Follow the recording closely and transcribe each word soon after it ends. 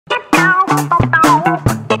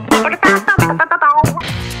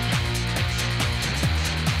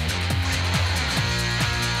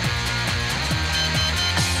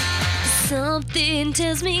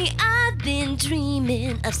tells me I've been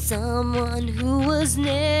dreaming of someone who was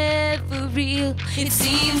never real. It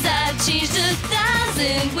seems I've changed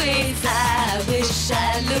 1,000 ways. I wish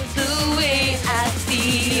I looked the way I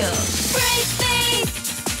feel. Braceface,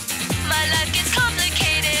 my life gets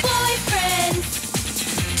complicated. Boyfriend,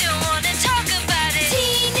 don't wanna talk about it.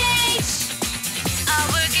 Teenage, I'll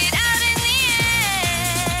work it out in the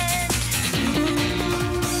end.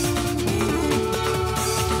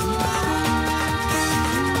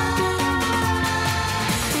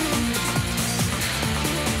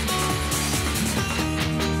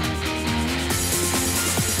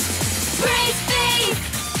 Braceface,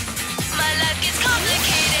 my life gets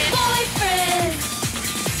complicated. Boyfriend,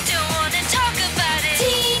 don't wanna talk about it.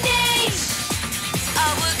 Teenage,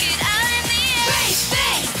 I'll work it out in the end.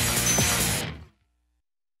 Braceface!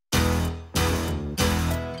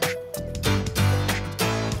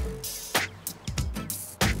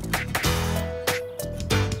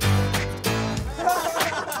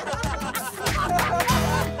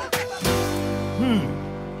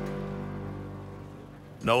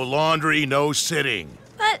 No laundry, no sitting.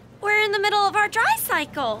 But we're in the middle of our dry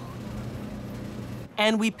cycle.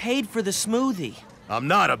 And we paid for the smoothie. I'm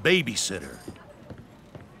not a babysitter.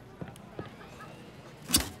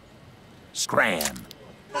 Scram.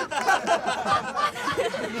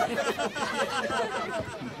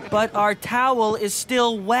 But our towel is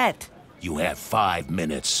still wet. You have 5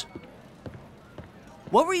 minutes.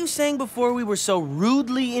 What were you saying before we were so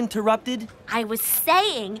rudely interrupted? I was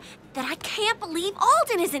saying that I can't believe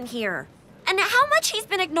Alden isn't here. And how much he's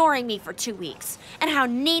been ignoring me for 2 weeks. And how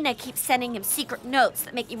Nina keeps sending him secret notes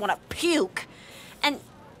that make me want to puke. And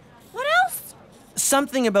what else?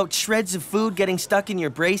 Something about shreds of food getting stuck in your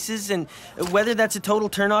braces and whether that's a total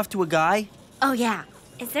turnoff to a guy? Oh, yeah.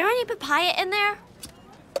 Is there any papaya in there?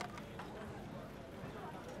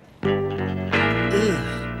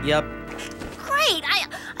 Ugh, yep. Great! I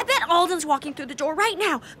bet Alden's walking through the door right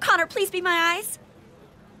now. Connor, please be my eyes.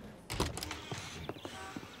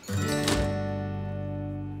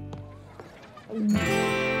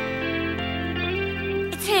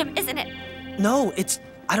 It's him, isn't it? No,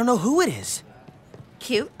 I don't know who it is.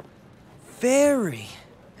 Cute? Very.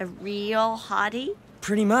 A real hottie?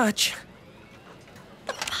 Pretty much.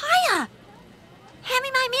 The papaya! Hand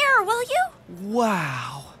me my mirror, will you?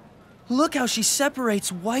 Wow. Look how she separates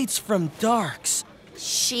whites from darks.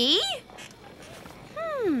 She?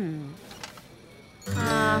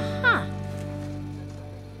 Uh-huh.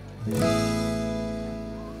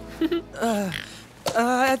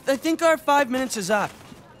 I think our 5 minutes is up.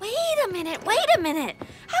 Wait a minute.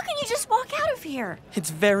 How can you just walk out of here? It's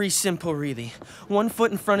very simple, really. 1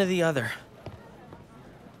 foot in front of the other.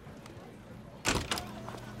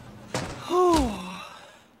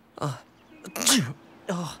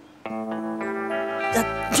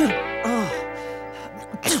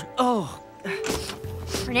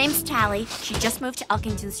 Her name's Tally. She just moved to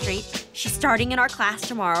Elkington Street. She's starting in our class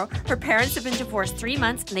tomorrow. Her parents have been divorced 3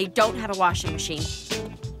 months, and they don't have a washing machine.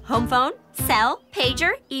 Home phone, cell,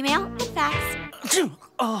 pager, email, and fax.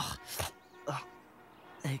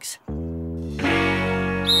 Thanks.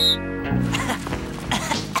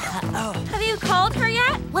 Have you called her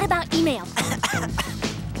yet? What about email?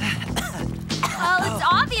 Well, it's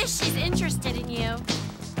obvious she's interested in you.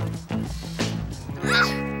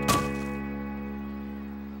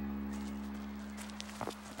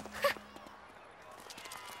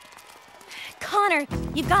 Connor,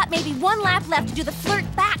 you've got maybe 1 lap left to do the flirt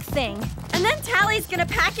back thing. And then Tally's gonna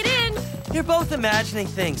pack it in. You're both imagining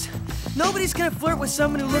things. Nobody's gonna flirt with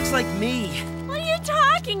someone who looks like me. What are you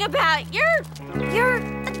talking about? You're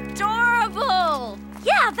adorable.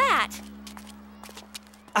 Yeah, that.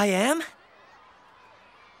 I am?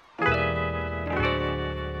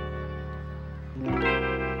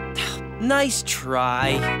 Nice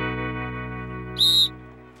try.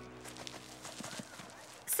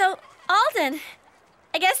 So, Alden,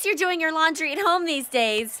 I guess you're doing your laundry at home these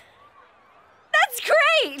days. That's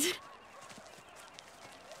great!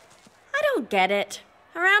 I don't get it.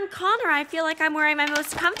 Around Connor, I feel like I'm wearing my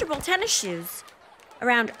most comfortable tennis shoes.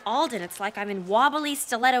 Around Alden, it's like I'm in wobbly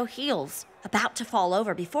stiletto heels, about to fall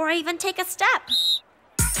over before I even take a step.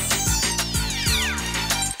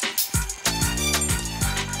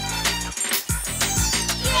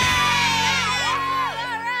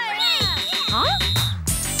 Huh?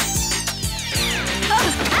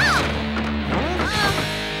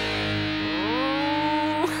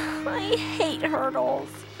 I hate hurdles.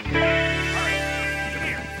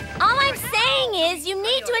 All I'm saying is you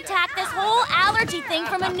need to attack this whole allergy thing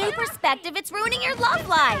from a new perspective. It's ruining your love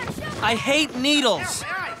life. I hate needles.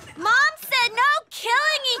 Mom said no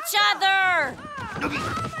killing each other.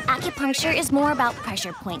 Acupuncture is more about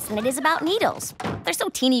pressure points than it is about needles. They're so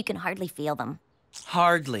teeny you can hardly feel them.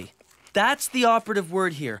 Hardly. That's the operative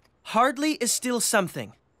word here. Hardly is still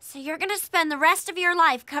something. So you're gonna spend the rest of your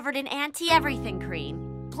life covered in anti-everything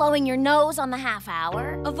cream. Blowing your nose on the half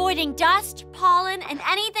hour. Avoiding dust, pollen, and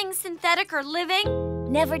anything synthetic or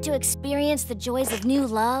living. Never to experience the joys of new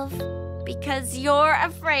love. Because you're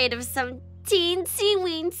afraid of some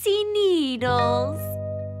teensy-weensy needles.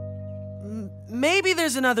 Maybe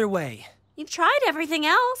there's another way. You've tried everything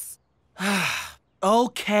else.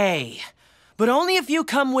 Okay. But only if you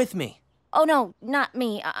come with me. Oh, no, not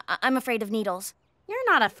me. I'm afraid of needles. You're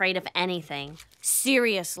not afraid of anything.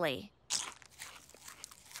 Seriously.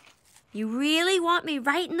 You really want me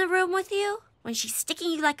right in the room with you? When she's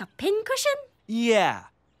sticking you like a pincushion? Yeah,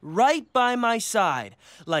 right by my side,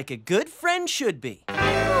 like a good friend should be. Oh.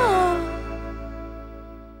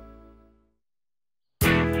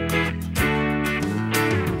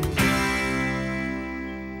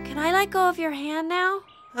 Can I let go of your hand now?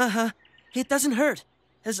 Uh-huh. It doesn't hurt,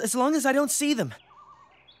 as long as I don't see them.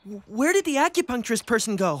 Where did the acupuncturist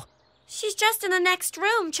person go? She's just in the next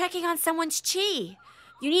room checking on someone's chi.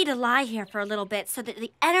 You need to lie here for a little bit so that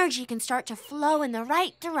the energy can start to flow in the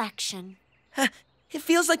right direction. It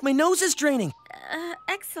feels like my nose is draining.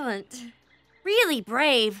 Excellent. Really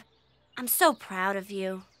brave. I'm so proud of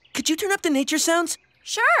you. Could you turn up the nature sounds?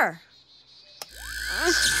 Sure.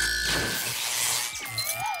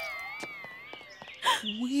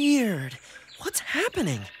 Weird. What's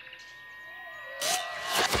happening?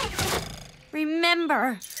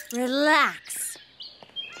 Remember, relax.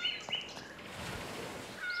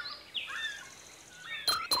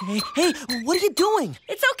 Hey, what are you doing?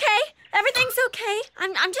 It's okay. Everything's okay.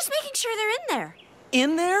 I'm just making sure they're in there.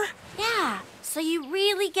 In there? Yeah, so you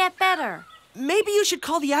really get better. Maybe you should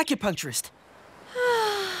call the acupuncturist.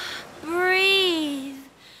 Breathe.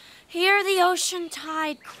 Hear the ocean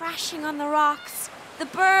tide crashing on the rocks, the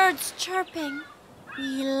birds chirping.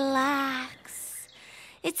 Relax.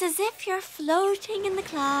 It's as if you're floating in the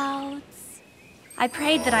clouds. I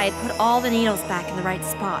prayed that I had put all the needles back in the right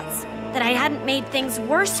spots, that I hadn't made things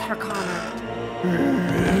worse for Connor.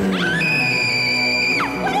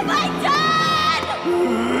 What have I done?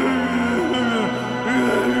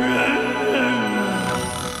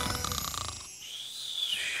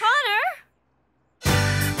 Connor?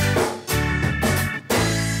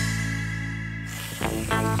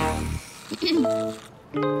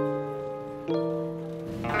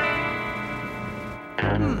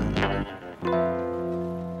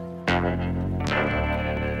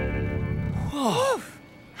 Whoa.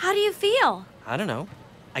 How do you feel? I don't know.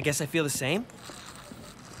 I guess I feel the same.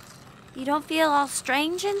 You don't feel all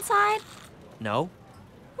strange inside? No.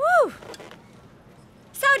 Woo!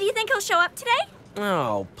 So, do you think he'll show up today?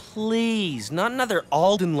 Oh, please. Not another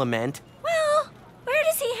Alden lament. Well, where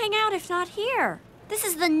does he hang out if not here? This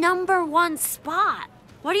is the #1 spot.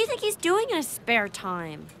 What do you think he's doing in his spare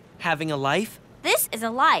time? Having a life? This is a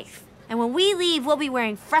life. And when we leave, we'll be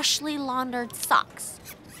wearing freshly laundered socks.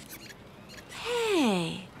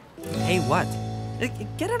 Hey. Hey, what?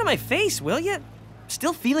 Get out of my face, will ya?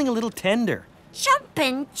 Still feeling a little tender.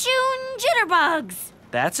 Jumpin' June jitterbugs.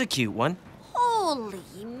 That's a cute one. Holy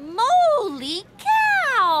moly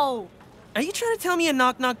cow! Are you trying to tell me a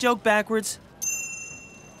knock-knock joke backwards?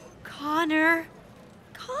 Connor.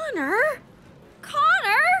 Connor?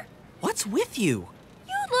 Connor? What's with you?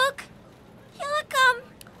 You look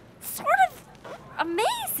sort of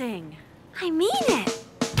amazing. I mean it.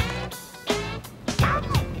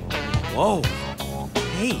 Whoa.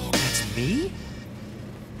 Hey, that's me?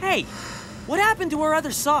 Hey, what happened to our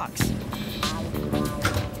other socks?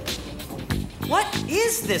 What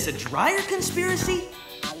is this, a dryer conspiracy?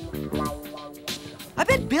 I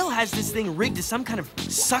bet Bill has this thing rigged to some kind of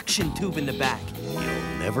suction tube in the back. You'll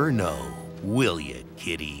never know, will you,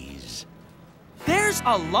 kiddies? There's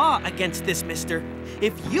a law against this, mister.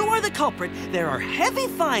 If you are the culprit, there are heavy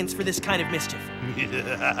fines for this kind of mischief.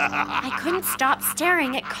 I couldn't stop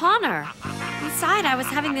staring at Connor. Inside, I was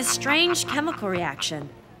having this strange chemical reaction.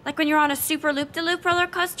 Like when you're on a super loop-de-loop roller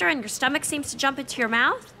coaster and your stomach seems to jump into your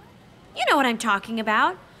mouth. You know what I'm talking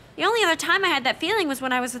about. The only other time I had that feeling was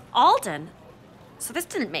when I was with Alden. So this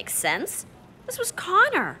didn't make sense. This was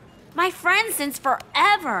Connor, my friend since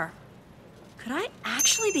forever. Could I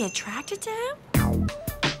actually be attracted to him?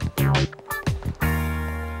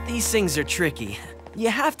 These things are tricky. You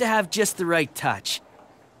have to have just the right touch.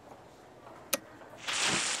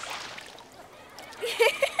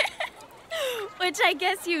 Which I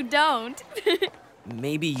guess you don't.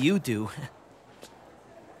 Maybe you do.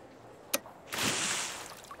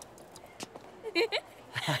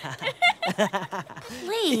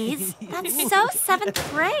 Please, that's so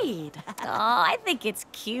 7th grade. Oh, I think it's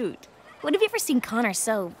cute. When have you ever seen Connor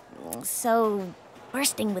so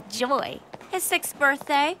bursting with joy? His 6th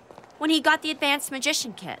birthday, when he got the advanced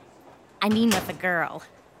magician kit. I mean with a girl.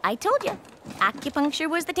 I told you, acupuncture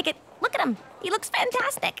was the ticket. Look at him. He looks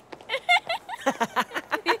fantastic.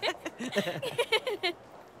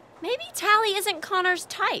 Maybe Tally isn't Connor's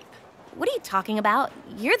type. What are you talking about?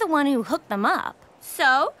 You're the one who hooked them up.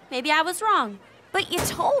 So, maybe I was wrong. But you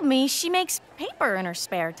told me she makes paper in her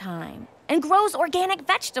spare time and grows organic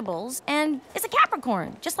vegetables and is a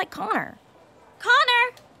Capricorn, just like Connor.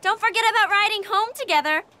 Connor, don't forget about riding home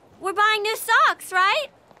together. We're buying new socks, right?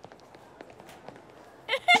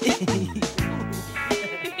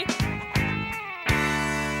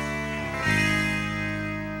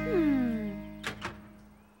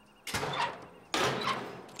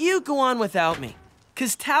 You go on without me,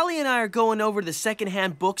 'cause Tally and I are going over to the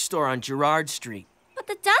secondhand bookstore on Girard Street. But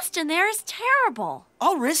the dust in there is terrible.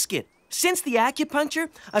 I'll risk it. Since the acupuncture,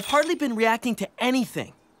 I've hardly been reacting to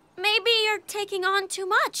anything. Maybe you're taking on too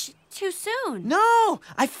much, too soon. No,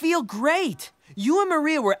 I feel great. You and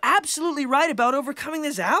Maria were absolutely right about overcoming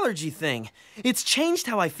this allergy thing. It's changed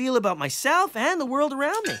how I feel about myself and the world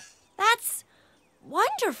around me. That's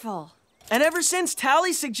wonderful. And ever since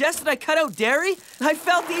Tally suggested I cut out dairy, I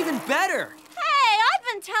felt even better. Hey, I've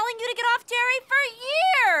been telling you to get off dairy for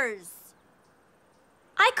years.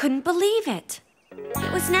 I couldn't believe it.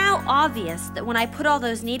 It was now obvious that when I put all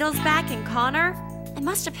those needles back in Connor, I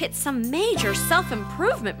must have hit some major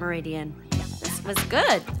self-improvement meridian. This was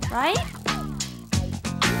good, right?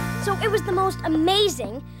 So it was the most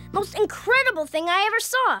amazing, most incredible thing I ever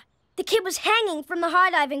saw. The kid was hanging from the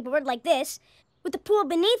high diving board like this, with the pool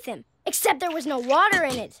beneath him, except there was no water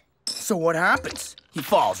in it. So what happens? He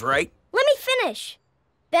falls, right? Let me finish.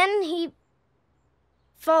 Then he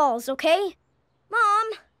falls, okay?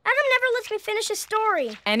 Mom, Adam never lets me finish his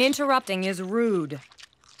story. And interrupting is rude.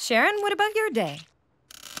 Sharon, what about your day?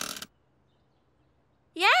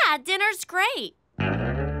 Yeah, dinner's great.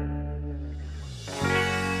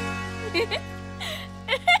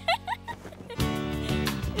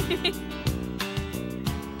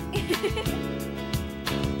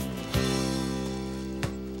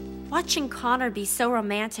 Watching Connor be so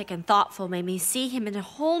romantic and thoughtful made me see him in a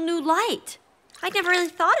whole new light. I'd never really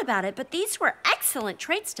thought about it, but these were excellent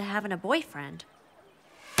traits to have in a boyfriend.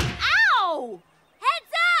 Ow!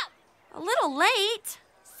 Heads up! A little late.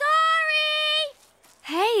 Sorry!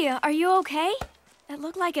 Hey, are you okay? It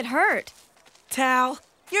looked like it hurt. Tal,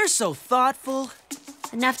 you're so thoughtful.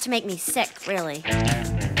 Enough to make me sick, really.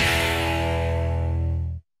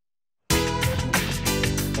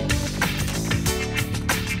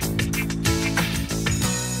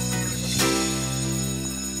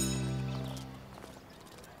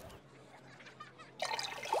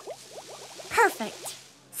 Perfect.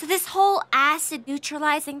 So this whole acid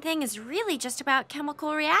neutralizing thing is really just about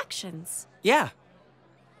chemical reactions. Yeah.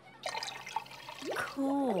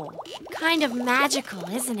 Cool. Kind of magical,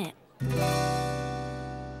 isn't it?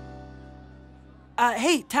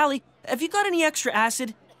 Hey, Tally, have you got any extra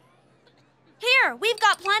acid? Here, we've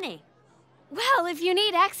got plenty. Well, if you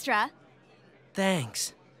need extra.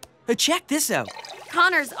 Thanks. Check this out.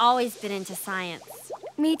 Connor's always been into science.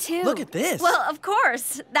 Me too. Look at this. Well, of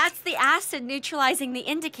course. That's the acid neutralizing the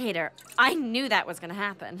indicator. I knew that was going to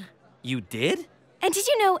happen. You did? And did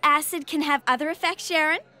you know acid can have other effects,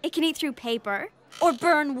 Sharon? It can eat through paper. Or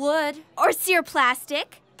burn wood. Or sear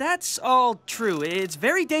plastic. That's all true. It's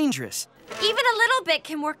very dangerous. Even a little bit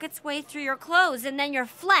can work its way through your clothes and then your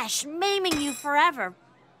flesh, maiming you forever.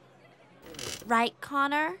 Right,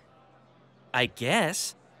 Connor? I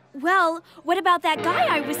guess. Well, what about that guy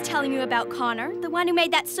I was telling you about, Connor? The one who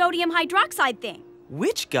made that sodium hydroxide thing.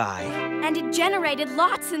 Which guy? And it generated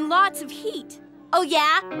lots and lots of heat. Oh,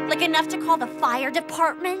 yeah? Like enough to call the fire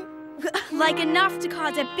department? Like enough to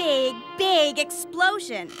cause a big, big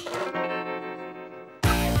explosion.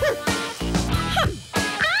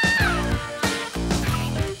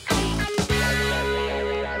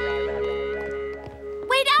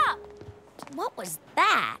 Wait up! What was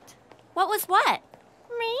that? What was what?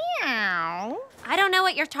 Meow. I don't know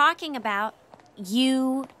what you're talking about.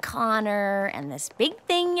 You, Connor, and this big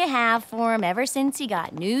thing you have for him ever since he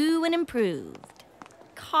got new and improved.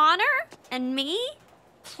 Connor? And me?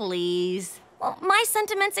 Please. Well, my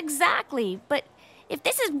sentiments exactly, but if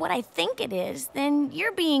this is what I think it is, then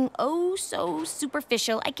you're being oh so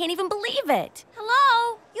superficial. I can't even believe it.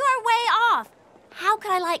 Hello? You are way off. How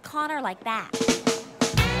could I like Connor like that?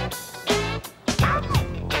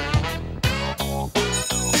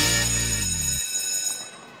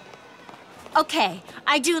 Okay,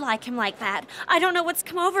 I do like him like that. I don't know what's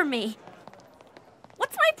come over me.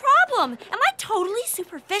 What's my problem? Am I totally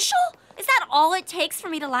superficial? Is that all it takes for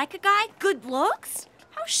me to like a guy? Good looks?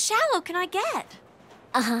 How shallow can I get?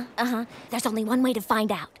 There's only one way to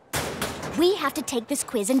find out. We have to take this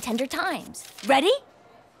quiz in 10 times. Ready?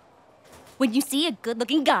 When you see a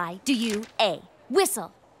good-looking guy, do you A,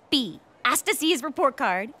 whistle, B, ask to see his report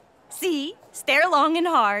card, C, stare long and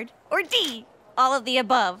hard, or D, all of the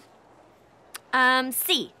above?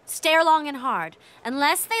 C, stare long and hard.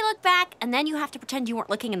 Unless they look back, and then you have to pretend you weren't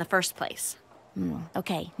looking in the first place.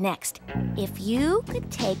 Okay, next. If you could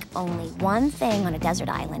take only one thing on a desert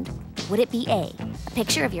island, would it be A, a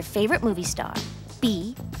picture of your favorite movie star,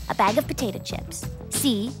 B, a bag of potato chips,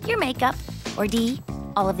 C, your makeup, or D,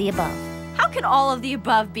 all of the above? How can all of the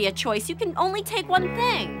above be a choice? You can only take one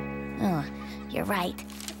thing. Oh, you're right.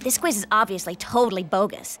 This quiz is obviously totally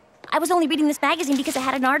bogus. I was only reading this magazine because it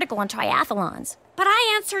had an article on triathlons. But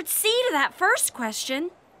I answered C to that first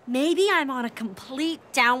question. Maybe I'm on a complete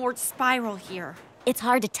downward spiral here. It's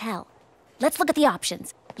hard to tell. Let's look at the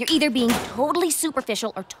options. You're either being totally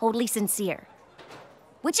superficial or totally sincere.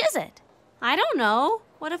 Which is it? I don't know.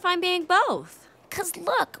 What if I'm being both? 'Cause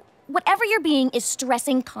look, whatever you're being is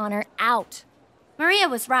stressing Connor out. Maria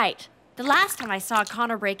was right. The last time I saw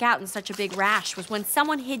Connor break out in such a big rash was when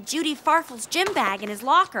someone hid Judy Farfel's gym bag in his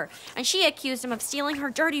locker, and she accused him of stealing her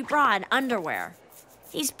dirty bra and underwear.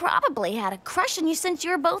 He's probably had a crush on you since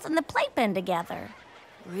you were both in the playpen together.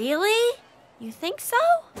 Really? You think so?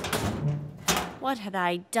 What had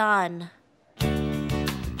I done?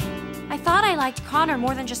 I thought I liked Connor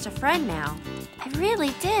more than just a friend now. I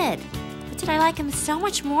really did. But did I like him so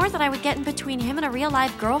much more that I would get in between him and a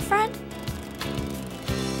real-life girlfriend?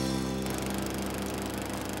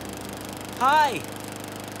 Hi!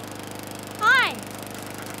 Hi!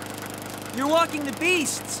 You're walking the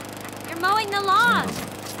beasts! You're mowing the lawn.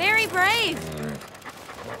 Very brave.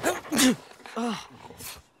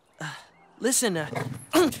 Listen,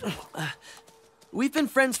 we've been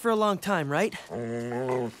friends for a long time, right?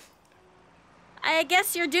 I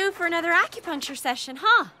guess you're due for another acupuncture session,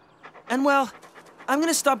 huh? And well, I'm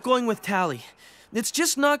gonna stop going with Tally. It's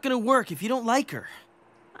just not gonna work if you don't like her.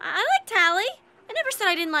 I like Tally. I never said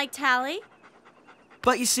I didn't like Tally.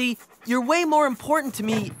 But you see, you're way more important to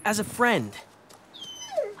me as a friend.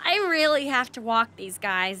 I really have to walk these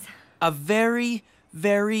guys. A very,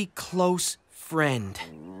 very close friend.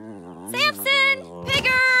 Samson!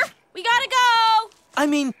 Pigger! We gotta go! I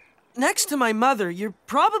mean, next to my mother, you're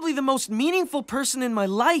probably the most meaningful person in my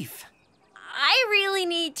life. I really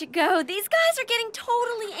need to go. These guys are getting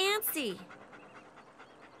totally antsy.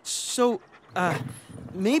 So,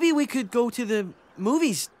 maybe we could go to the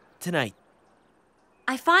movies tonight.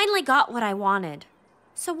 I finally got what I wanted.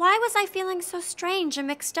 So why was I feeling so strange and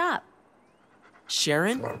mixed up?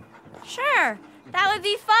 Sharon? Sure, that would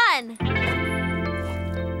be fun.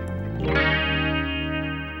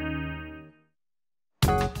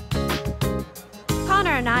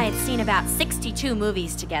 Connor and I had seen about 62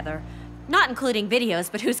 movies together. Not including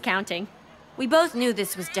videos, but who's counting? We both knew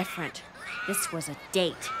this was different. This was a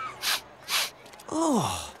date.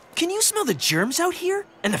 Oh, can you smell the germs out here?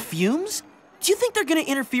 And the fumes? Do you think they're gonna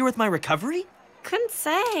interfere with my recovery? Couldn't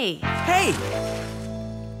say. Hey!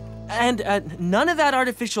 And none of that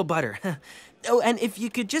artificial butter. Oh, and if you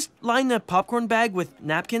could just line the popcorn bag with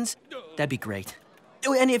napkins, that'd be great.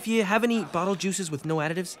 Oh, and if you have any bottled juices with no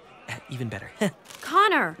additives, even better.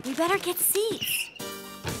 Connor, we better get seats.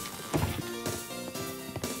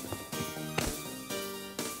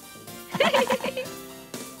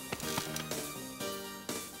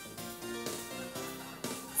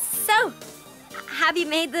 So, have you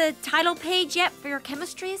made the title page yet for your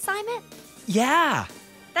chemistry assignment? Yeah!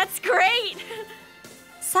 That's great!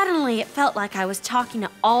 Suddenly, it felt like I was talking to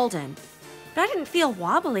Alden. But I didn't feel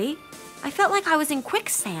wobbly. I felt like I was in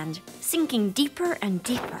quicksand, sinking deeper and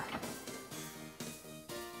deeper.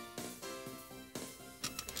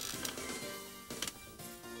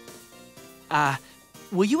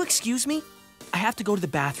 Will you excuse me? I have to go to the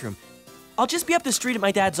bathroom. I'll just be up the street at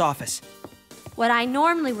my dad's office. What I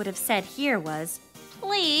normally would have said here was,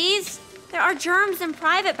 please, there are germs in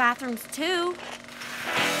private bathrooms too.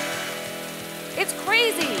 It's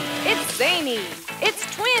crazy. It's zany.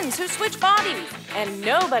 It's twins who switch bodies, and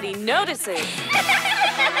nobody notices.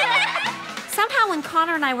 Somehow when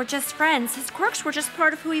Connor and I were just friends, his quirks were just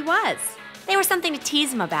part of who he was. They were something to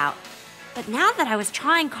tease him about. But now that I was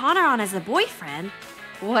trying Connor on as a boyfriend,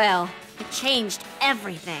 well, it changed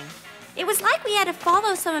everything. It was like we had to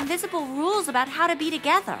follow some invisible rules about how to be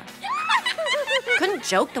together. Couldn't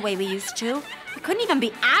joke the way we used to. We couldn't even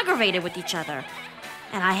be aggravated with each other.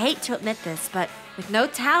 And I hate to admit this, but with no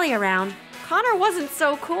Tally around, Connor wasn't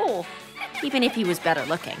so cool, even if he was better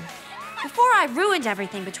looking. Before I ruined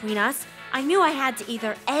everything between us, I knew I had to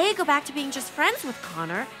either A, go back to being just friends with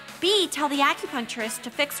Connor, B, tell the acupuncturist to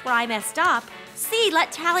fix where I messed up, C,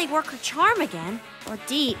 let Tally work her charm again, or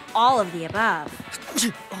D, all of the above.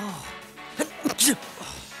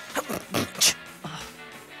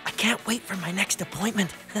 I can't wait for my next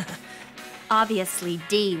appointment. Obviously,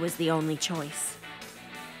 D was the only choice.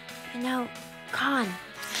 You know, Con,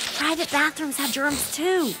 private bathrooms have germs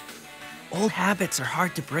too. Old habits are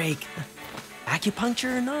hard to break.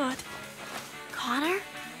 Acupuncture or not. Connor?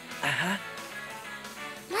 Uh-huh.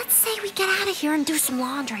 Let's say we get out of here and do some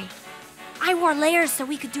laundry. I wore layers so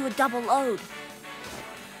we could do a double load.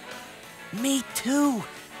 Me too.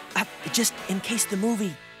 Just in case the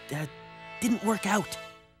movie didn't work out.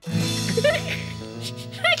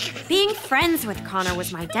 Being friends with Connor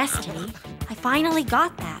was my destiny. I finally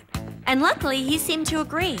got that. And luckily, he seemed to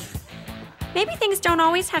agree. Maybe things don't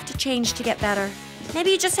always have to change to get better.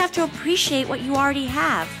 Maybe you just have to appreciate what you already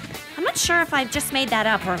have. I'm not sure if I just made that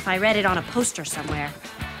up or if I read it on a poster somewhere.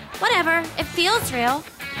 Whatever, it feels real.